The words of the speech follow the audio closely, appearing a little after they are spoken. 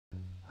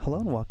Hello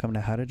and welcome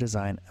to how to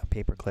design a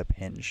paperclip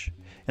hinge.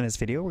 In this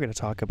video we're going to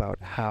talk about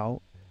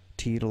how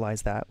to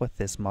utilize that with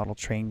this model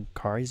train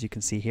car. As you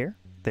can see here,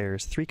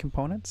 there's three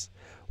components,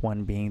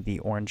 one being the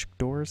orange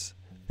doors,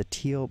 the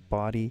teal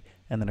body,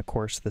 and then of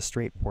course the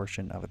straight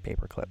portion of a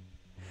paperclip.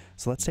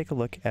 So let's take a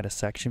look at a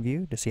section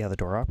view to see how the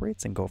door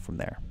operates and go from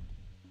there.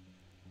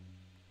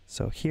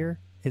 So here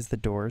is the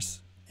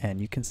doors,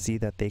 and you can see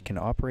that they can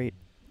operate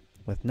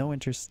with no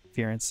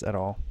interference at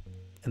all,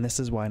 and this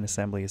is why an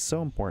assembly is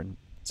so important.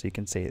 So you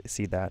can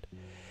see that.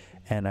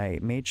 And I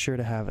made sure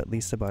to have at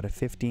least about a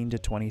 15 to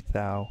 20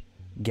 thou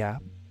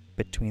gap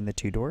between the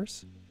two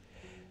doors.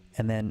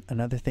 And then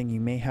another thing you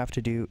may have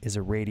to do is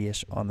a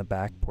radius on the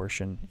back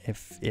portion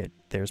if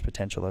there's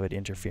potential of it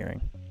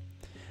interfering.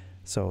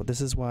 So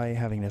this is why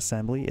having an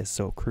assembly is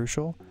so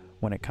crucial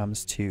when it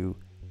comes to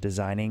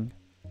designing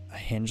a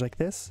hinge like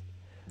this.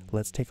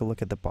 Let's take a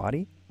look at the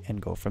body and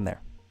go from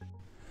there.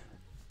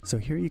 So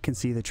here you can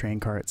see the train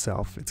car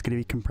itself. It's going to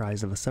be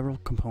comprised of several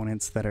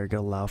components that are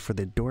going to allow for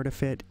the door to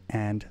fit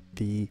and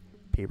the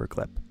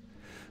paperclip.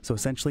 So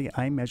essentially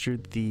I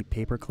measured the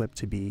paperclip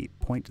to be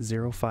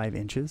 0.05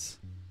 inches,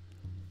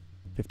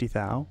 50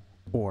 thou,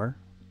 or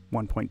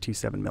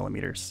 1.27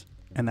 millimeters.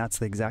 And that's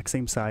the exact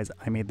same size.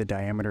 I made the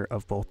diameter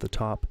of both the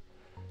top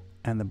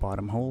and the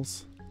bottom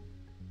holes,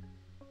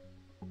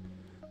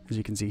 as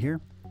you can see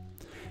here.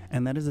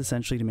 And that is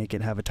essentially to make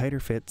it have a tighter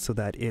fit so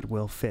that it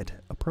will fit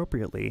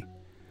appropriately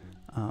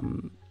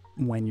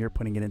when you're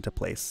putting it into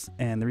place.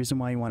 And the reason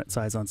why you want it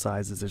size on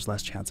size is there's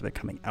less chance of it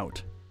coming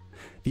out.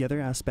 The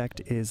other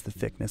aspect is the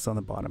thickness on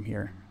the bottom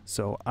here.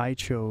 So I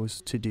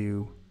chose to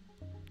do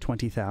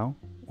 20 thou,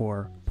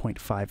 or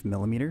 0.5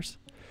 millimeters.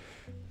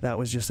 That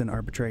was just an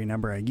arbitrary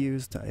number I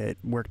used. It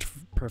worked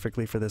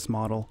perfectly for this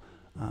model.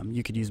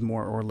 You could use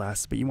more or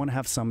less, but you want to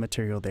have some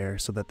material there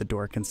so that the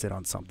door can sit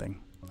on something.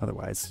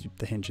 Otherwise,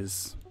 the hinge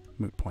is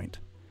moot point.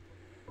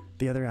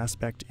 The other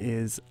aspect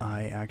is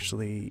I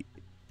actually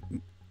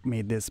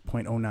made this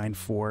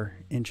 0.094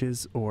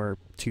 inches or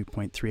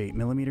 2.38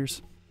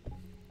 millimeters.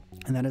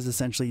 And that is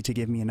essentially to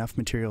give me enough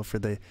material for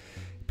the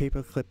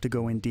paperclip to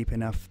go in deep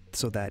enough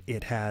so that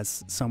it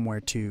has somewhere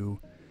to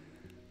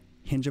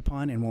hinge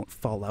upon and won't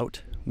fall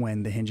out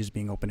when the hinge is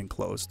being opened and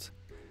closed.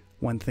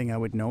 One thing I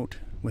would note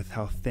with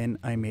how thin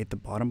I made the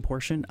bottom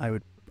portion,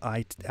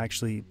 I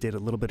actually did a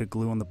little bit of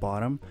glue on the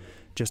bottom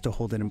just to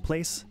hold it in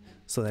place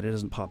so that it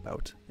doesn't pop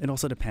out. It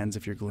also depends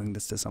if you're gluing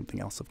this to something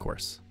else, of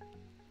course.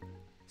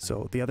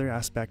 So the other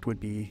aspect would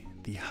be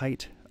the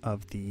height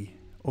of the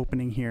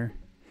opening here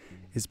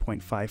is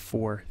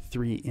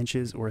 0.543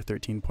 inches or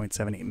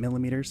 13.78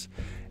 millimeters,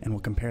 and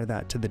we'll compare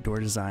that to the door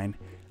design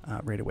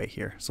right away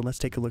here. So let's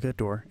take a look at the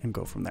door and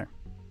go from there.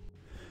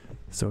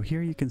 So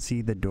here you can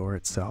see the door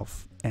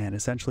itself, and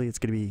essentially it's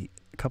going to be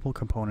a couple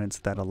components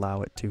that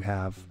allow it to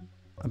have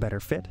a better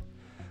fit.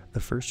 The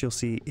first you'll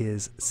see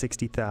is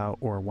 60 thou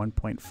or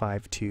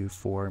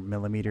 1.524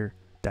 millimeter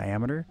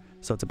diameter,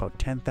 so it's about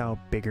 10 thou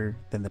bigger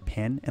than the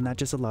pin, and that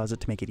just allows it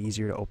to make it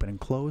easier to open and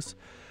close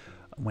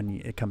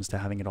when it comes to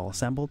having it all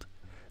assembled.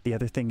 The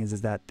other thing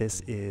is that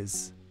this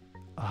is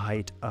a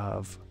height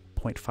of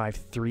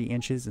 0.53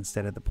 inches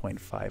instead of the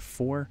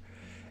 0.54,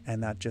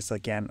 and that just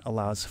again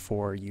allows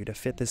for you to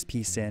fit this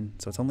piece in,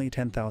 so it's only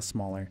 10 thou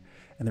smaller.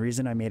 And the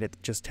reason I made it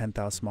just 10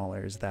 thou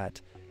smaller is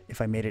that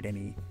if I made it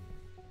any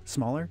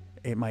smaller,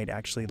 it might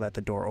actually let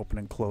the door open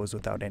and close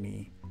without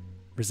any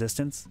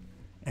resistance.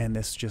 And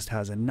this just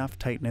has enough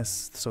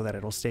tightness so that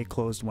it'll stay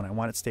closed when I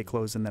want it to stay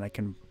closed, and then I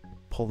can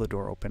pull the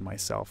door open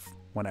myself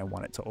when I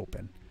want it to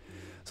open.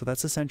 So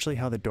that's essentially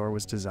how the door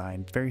was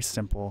designed. Very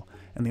simple.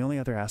 And the only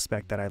other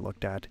aspect that I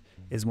looked at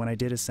is when I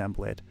did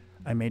assemble it,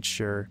 I made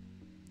sure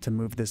to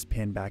move this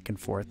pin back and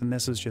forth, and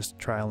this was just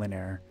trial and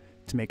error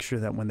to make sure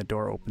that when the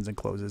door opens and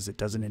closes it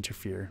doesn't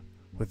interfere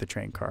with the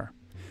train car.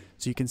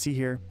 So you can see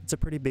here it's a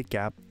pretty big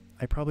gap.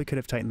 I probably could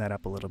have tightened that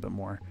up a little bit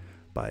more,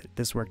 but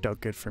this worked out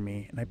good for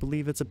me, and I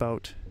believe it's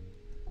about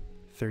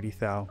 30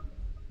 thou.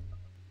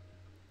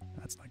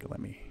 That's not gonna let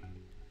me.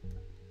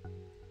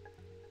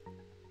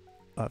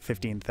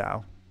 15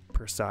 thou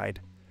per side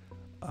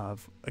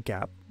of a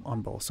gap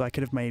on both. So I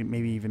could have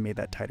maybe even made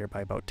that tighter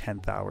by about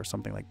 10 thou or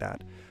something like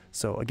that.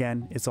 So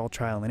again, it's all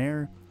trial and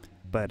error,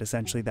 but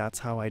essentially that's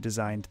how I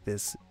designed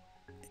this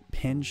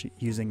hinge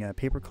using a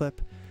paperclip.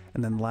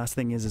 And then the last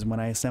thing is when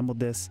I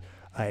assembled this,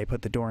 I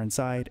put the door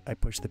inside, I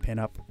pushed the pin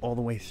up all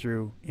the way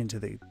through into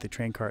the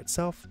train car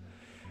itself,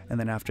 and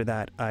then after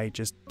that I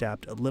just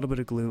dabbed a little bit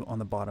of glue on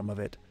the bottom of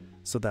it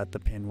so that the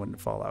pin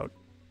wouldn't fall out,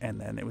 and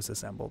then it was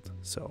assembled.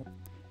 So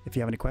if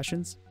you have any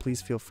questions,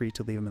 please feel free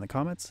to leave them in the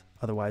comments.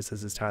 Otherwise,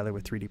 this is Tyler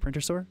with 3D Printer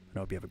Store, and I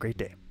hope you have a great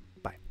day.